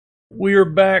We are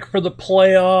back for the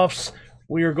playoffs.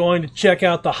 We are going to check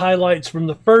out the highlights from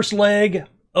the first leg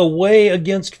away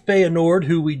against Feyenoord,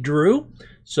 who we drew.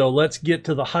 So let's get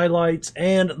to the highlights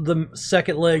and the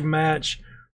second leg match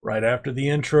right after the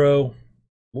intro.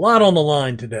 A lot on the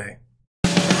line today.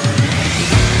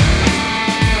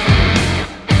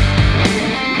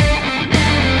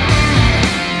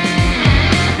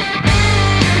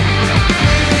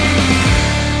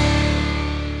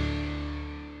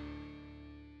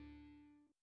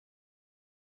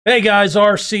 Hey guys,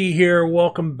 RC here.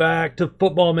 Welcome back to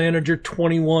Football Manager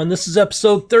 21. This is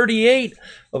episode 38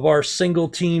 of our single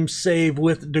team save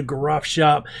with the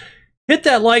Graafschap. Hit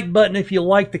that like button if you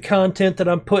like the content that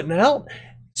I'm putting out.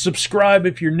 Subscribe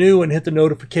if you're new and hit the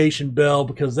notification bell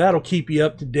because that'll keep you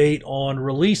up to date on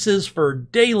releases for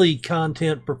daily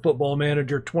content for Football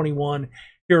Manager 21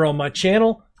 here on my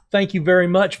channel. Thank you very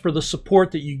much for the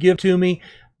support that you give to me.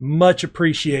 Much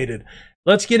appreciated.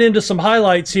 Let's get into some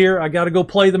highlights here. I got to go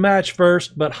play the match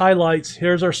first, but highlights.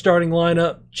 Here's our starting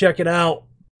lineup. Check it out.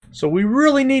 So we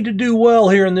really need to do well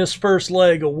here in this first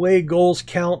leg. Away goals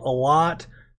count a lot.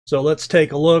 So let's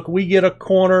take a look. We get a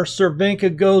corner.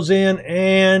 Cervenka goes in,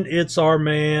 and it's our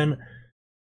man.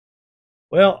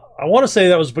 Well, I want to say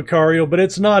that was Vicario, but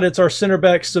it's not. It's our center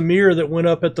back Samir that went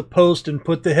up at the post and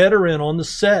put the header in on the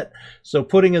set. So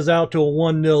putting us out to a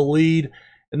 1-0 lead.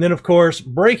 And then, of course,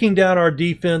 breaking down our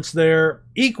defense there,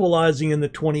 equalizing in the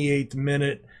 28th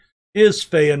minute, is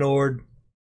Feyenoord.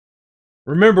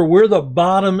 Remember, we're the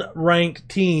bottom-ranked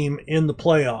team in the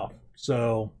playoff,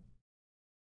 so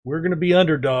we're going to be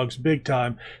underdogs big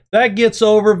time. That gets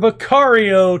over.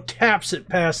 Vicario taps it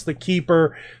past the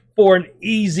keeper for an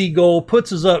easy goal,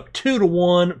 puts us up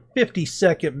 2-1,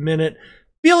 52nd minute.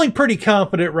 Feeling pretty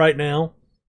confident right now.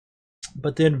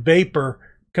 But then Vapor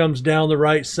comes down the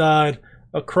right side.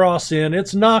 A cross in.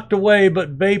 It's knocked away, but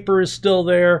Vapor is still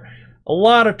there. A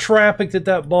lot of traffic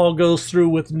that ball goes through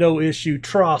with no issue.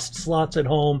 Trost slots it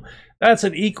home. That's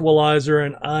an equalizer,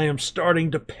 and I am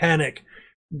starting to panic.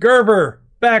 Gerver,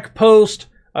 back post.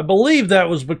 I believe that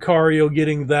was Vicario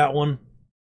getting that one.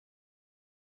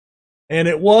 And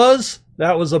it was.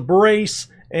 That was a brace,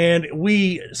 and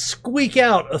we squeak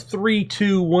out a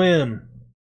 3-2 win.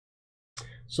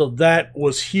 So that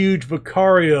was huge.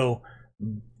 Vicario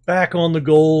back on the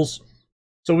goals.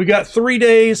 So we got 3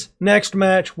 days. Next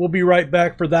match, we'll be right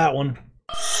back for that one.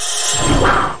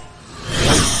 I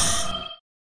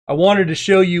wanted to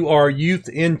show you our youth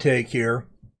intake here.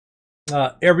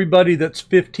 Everybody that's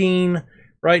 15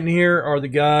 right in here are the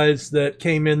guys that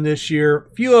came in this year.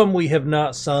 A few of them we have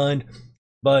not signed,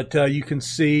 but you can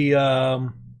see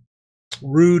Ruud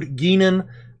Guinan,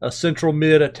 a central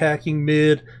mid, attacking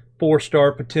mid,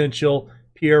 4-star potential.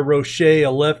 Pierre Rocher,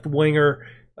 a left winger,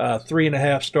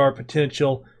 3.5-star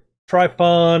potential.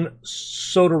 Tryphon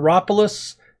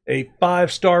Soteropoulos, a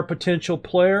 5-star potential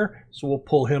player. So we'll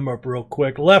pull him up real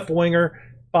quick. Left winger,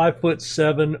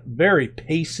 5'7", very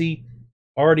pacey.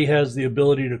 Already has the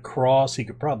ability to cross. He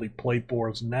could probably play for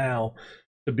us now,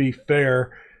 to be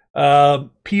fair.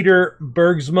 Peter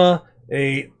Bergsma,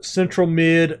 a central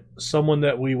mid, someone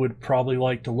that we would probably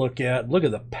like to look at. Look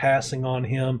at the passing on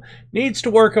him. Needs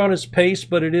to work on his pace,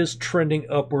 but it is trending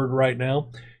upward right now.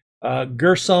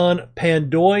 Gerson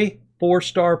Pandoy,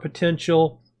 4-star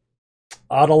potential.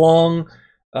 Adelong,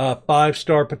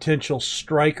 5-star potential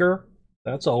striker.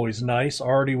 That's always nice.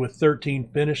 Already with 13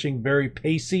 finishing, very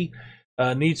pacey.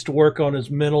 Needs to work on his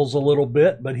mentals a little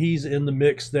bit, but he's in the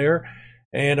mix there.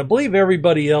 And I believe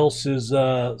everybody else is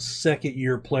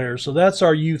second-year players. So that's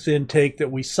our youth intake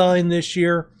that we signed this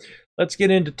year. Let's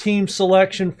get into team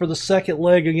selection for the second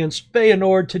leg against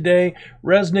Feyenoord today.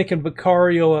 Resnick and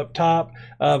Vicario up top.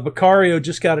 Vicario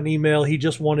just got an email. He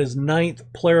just won his 9th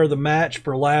player of the match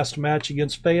for last match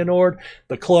against Feyenoord.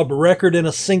 The club record in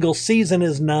a single season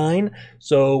is 9.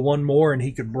 So one more and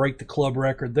he could break the club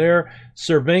record there.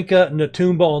 Cervenka,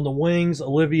 Natumba on the wings.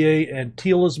 Olivier and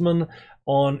Tielisman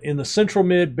in the central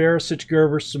mid. Barisic,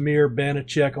 Gerver, Samir,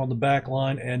 Banachek on the back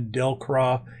line, and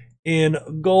Delcroix in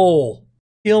goal.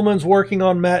 Thielman's working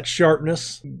on match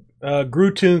sharpness.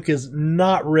 Grutunk is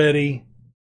not ready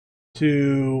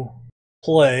to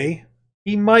play.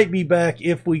 He might be back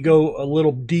if we go a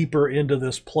little deeper into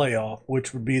this playoff,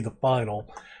 which would be the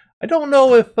final. I don't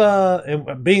know if,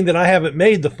 and being that I haven't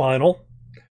made the final,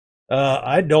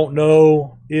 I don't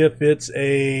know if it's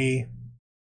a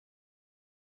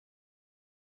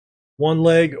one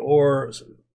leg or,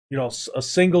 a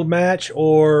single match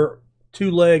or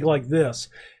 2-leg like this.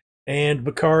 And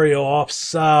Vicario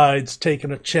offsides,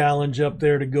 taking a challenge up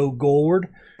there to go goalward.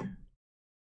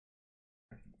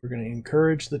 We're going to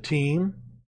encourage the team.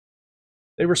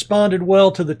 They responded well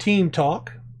to the team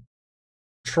talk.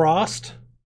 Trost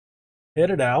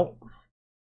headed out.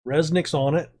 Resnick's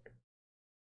on it.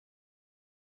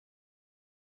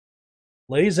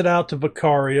 Lays it out to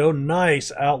Vicario.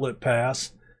 Nice outlet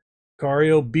pass.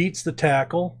 Vicario beats the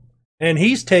tackle. And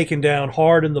he's taken down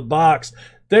hard in the box.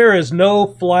 There is no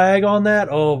flag on that.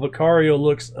 Oh, Vicario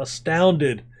looks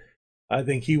astounded. I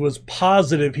think he was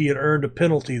positive he had earned a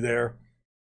penalty there.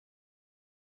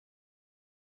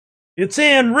 It's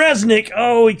in. Resnick.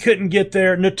 Oh, he couldn't get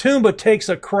there. Natumba takes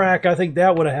a crack. I think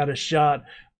that would have had a shot.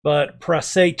 But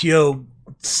Prasetio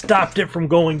stopped it from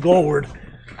going goalward.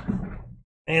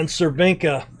 And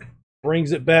Cervenka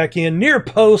brings it back in near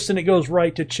post, and it goes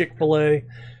right to Chick-fil-A.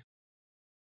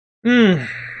 And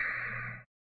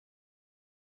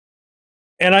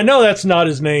I know that's not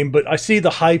his name, but I see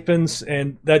the hyphens,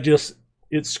 and that just,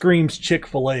 it screams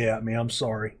Chick-fil-A at me. I'm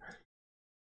sorry.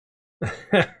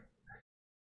 All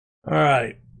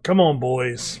right. Come on,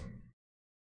 boys.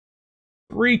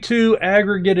 3-2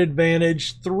 aggregate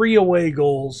advantage, 3 away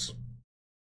goals.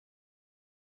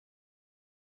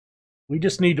 We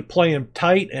just need to play him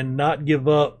tight and not give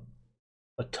up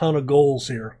a ton of goals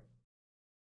here.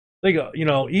 They go, you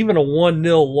know, even a 1-0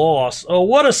 loss. Oh,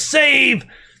 what a save!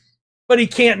 But he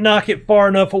can't knock it far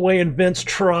enough away, and Vince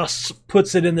Truss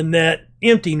puts it in the net.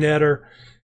 Empty netter.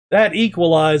 That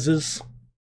equalizes.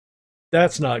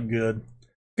 That's not good.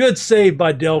 Good save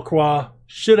by Delcroix.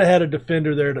 Should have had a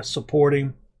defender there to support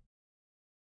him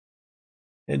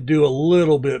and do a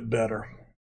little bit better.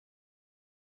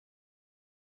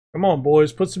 Come on,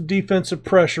 boys. Put some defensive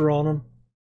pressure on him.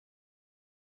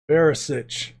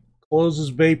 Barisic closes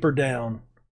Vapor down.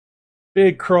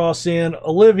 Big cross in.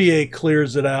 Olivier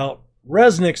clears it out.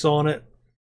 Resnick's on it.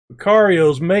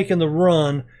 Vicario's making the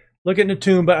run. Look at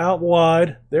Natumba out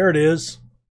wide. There it is.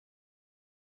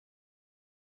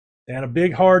 And a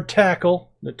big hard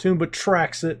tackle. Natumba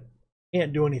tracks it.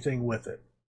 Can't do anything with it.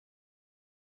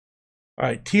 All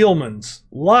right, Tielemans.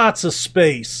 Lots of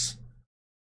space.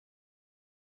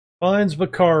 Finds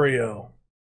Vicario.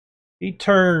 He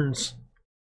turns.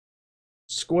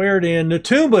 Squared in.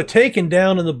 Natumba taken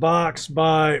down in the box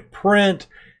by Print.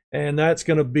 And that's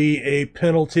going to be a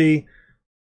penalty.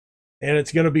 And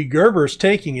it's going to be Gerber's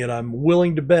taking it, I'm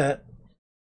willing to bet.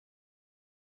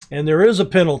 And there is a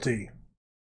penalty.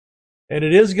 And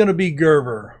it is going to be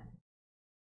Gerber.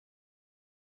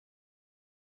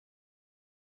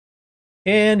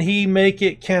 Can he make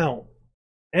it count?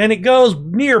 And it goes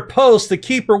near post. The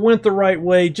keeper went the right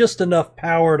way. Just enough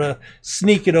power to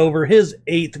sneak it over. His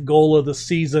 8th goal of the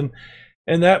season.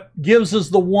 And that gives us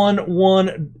the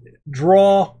 1-1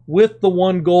 draw with the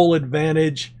 1-goal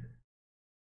advantage.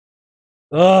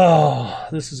 Oh,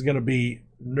 this is going to be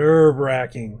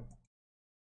nerve-wracking.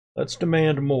 Let's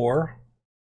demand more.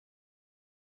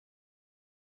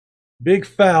 Big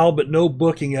foul, but no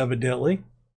booking, evidently.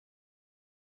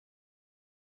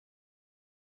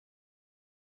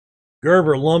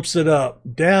 Gerber lumps it up,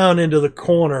 down into the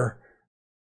corner.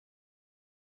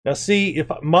 Now see, if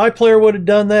my player would have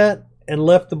done that and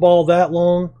left the ball that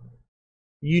long,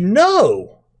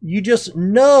 you just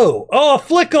know. Oh, a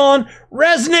flick on.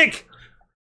 Resnick!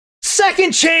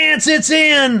 Second chance, it's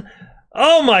in!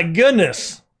 Oh my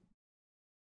goodness.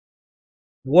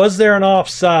 Was there an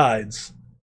offsides?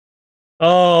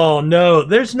 Oh no,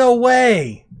 there's no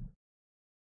way.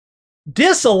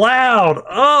 Disallowed.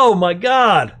 Oh my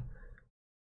God.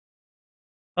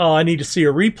 Oh, I need to see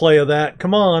a replay of that.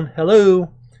 Come on.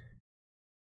 Hello.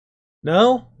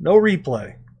 No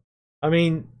replay. I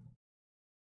mean,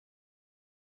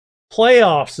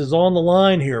 playoffs is on the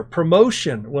line here.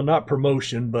 Promotion. Well, not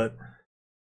promotion, but...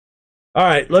 All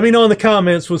right, let me know in the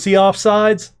comments. Was he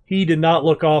offsides? He did not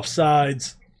look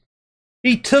offsides.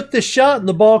 He took the shot and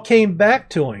the ball came back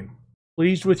to him.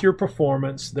 Pleased with your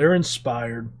performance. They're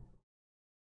inspired.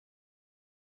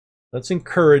 Let's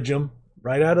encourage them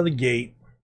right out of the gate.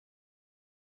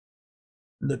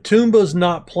 Natumba's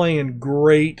not playing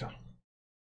great.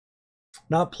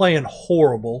 Not playing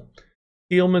horrible.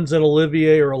 Tielemans and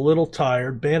Olivier are a little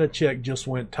tired. Banachek just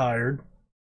went tired.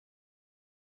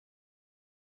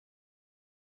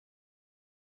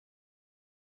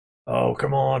 Oh,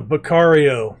 come on.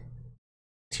 Vicario.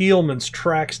 Tielemans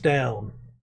tracks down.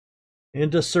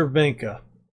 Into Cervenka.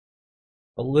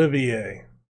 Olivier.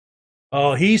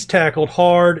 Oh, he's tackled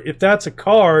hard. If that's a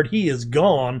card, he is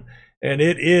gone. And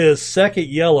it is second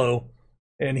yellow.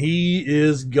 And he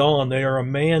is gone. They are a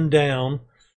man down.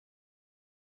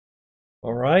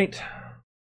 All right.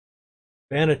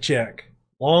 Banachek.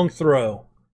 Long throw.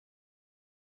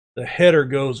 The header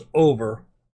goes over.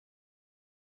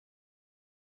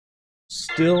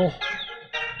 Still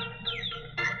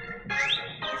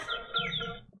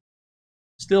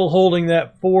Still holding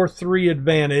that 4-3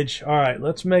 advantage. All right,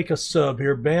 let's make a sub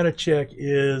here. Banachek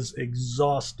is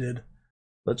exhausted.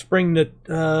 Let's bring the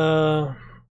Teb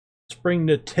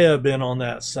in on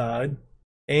that side.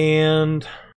 And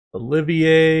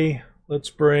Olivier, let's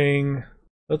bring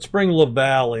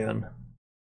Laval in.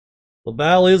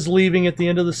 Laval is leaving at the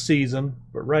end of the season,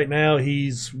 but right now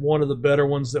he's one of the better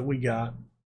ones that we got.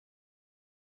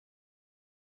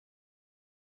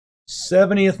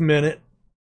 70th minute.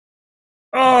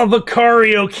 Oh,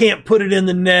 Vicario can't put it in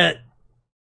the net.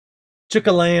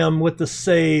 Chikalam with the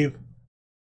save.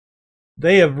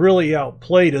 They have really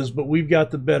outplayed us, but we've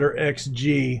got the better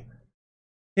XG.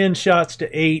 10 shots to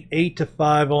 8, 8 to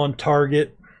 5 on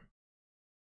target.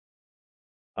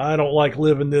 I don't like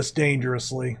living this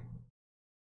dangerously.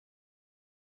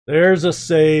 There's a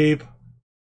save.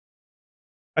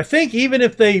 I think even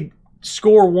if they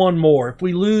score one more, if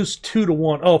we lose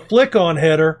 2-1, oh, flick on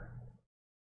header.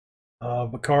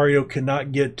 Vicario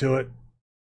cannot get to it.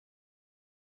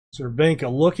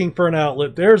 Cervenka looking for an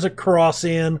outlet. There's a cross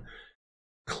in.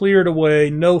 Cleared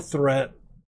away. No threat.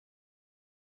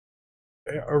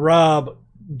 Arab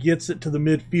gets it to the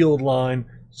midfield line.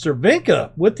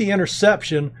 Cervenka with the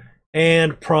interception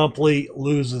and promptly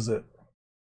loses it.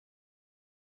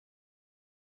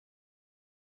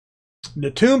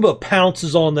 Natumba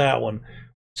pounces on that one.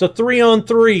 It's a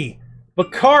 3-on-3.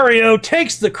 Vicario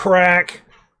takes the crack.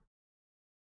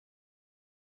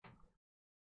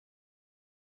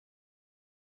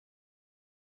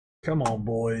 Come on,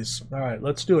 boys. All right,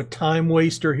 let's do a time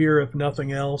waster here, if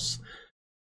nothing else.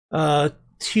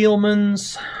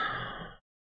 Tielemans. A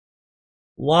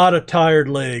lot of tired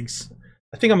legs.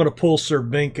 I think I'm going to pull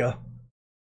Cervenka.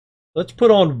 Let's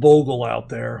put on Vogel out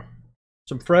there.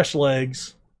 Some fresh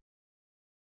legs.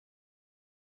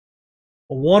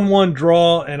 A 1-1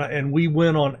 draw, and we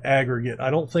win on aggregate. I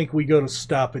don't think we go to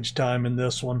stoppage time in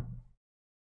this one.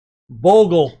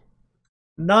 Vogel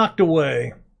knocked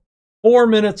away. 4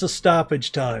 minutes of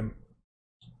stoppage time.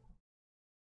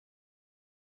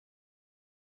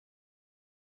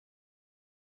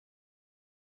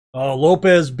 Oh,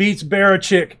 Lopez beats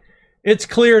Barachik. It's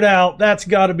cleared out. That's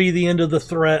got to be the end of the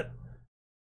threat.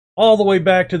 All the way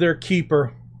back to their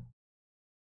keeper.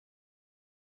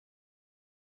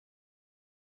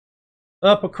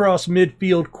 Up across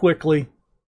midfield quickly.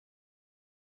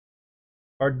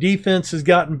 Our defense has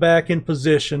gotten back in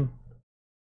position.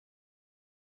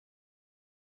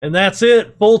 And that's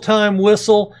it. Full-time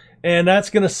whistle. And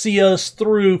that's going to see us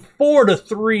through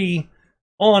 4-3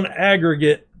 on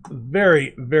aggregate.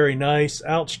 Very, very nice.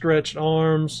 Outstretched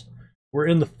arms. We're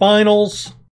in the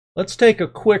finals. Let's take a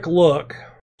quick look.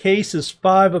 Case is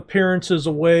 5 appearances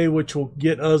away, which will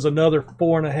get us another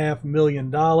 $4.5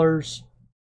 million.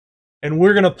 And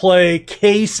we're going to play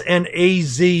Case and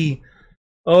AZ.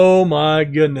 Oh my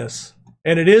goodness.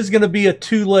 And it is going to be a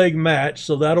 2-leg match,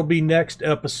 so that'll be next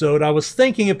episode. I was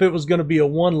thinking if it was going to be a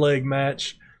 1-leg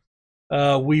match,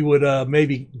 we would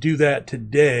maybe do that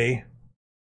today.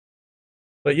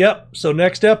 But yep, so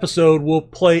next episode we'll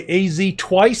play AZ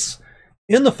twice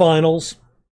in the finals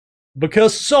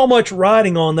because so much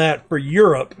riding on that for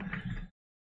Europe.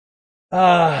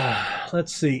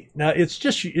 Let's see. Now it's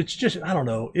just I don't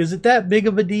know. Is it that big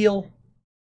of a deal?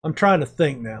 I'm trying to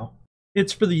think now.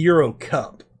 It's for the Euro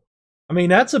Cup. I mean,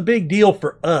 that's a big deal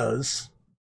for us.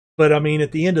 But I mean,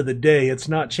 at the end of the day, it's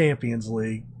not Champions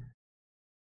League.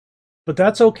 But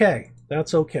that's okay.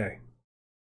 That's okay.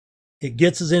 It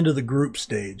gets us into the group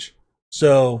stage.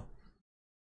 So,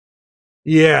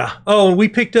 yeah. Oh, and we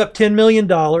picked up $10 million,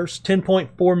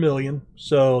 $10.4 million.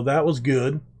 So that was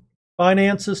good.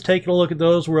 Finances, taking a look at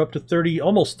those, we're up to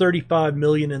almost $35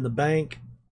 million in the bank.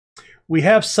 We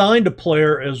have signed a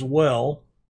player as well,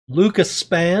 Lucas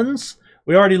Spans.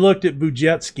 We already looked at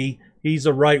Bujetski. He's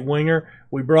a right winger.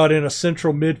 We brought in a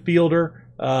central midfielder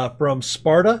from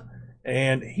Sparta,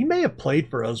 and he may have played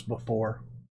for us before.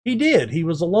 He did. He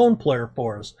was a loan player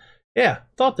for us. Yeah,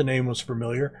 thought the name was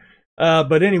familiar.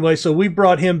 But anyway, so we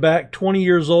brought him back, 20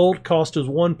 years old, cost us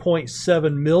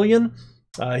 $1.7 million.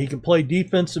 He can play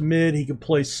defensive mid. He can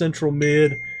play central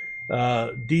mid,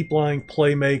 deep lying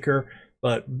playmaker.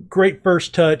 But great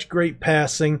first touch, great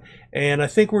passing. And I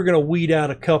think we're going to weed out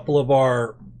a couple of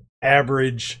our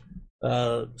average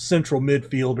central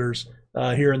midfielders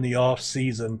here in the off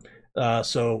season.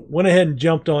 So went ahead and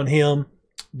jumped on him.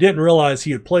 Didn't realize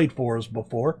he had played for us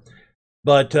before.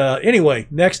 But anyway,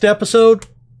 next episode,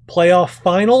 playoff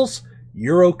finals,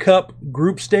 Euro Cup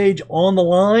group stage on the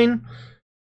line.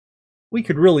 We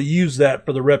could really use that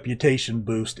for the reputation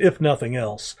boost, if nothing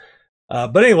else.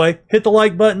 But anyway, hit the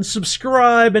like button,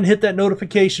 subscribe, and hit that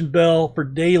notification bell for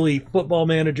daily Football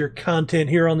Manager content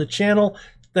here on the channel.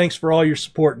 Thanks for all your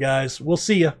support, guys. We'll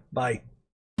see you. Bye.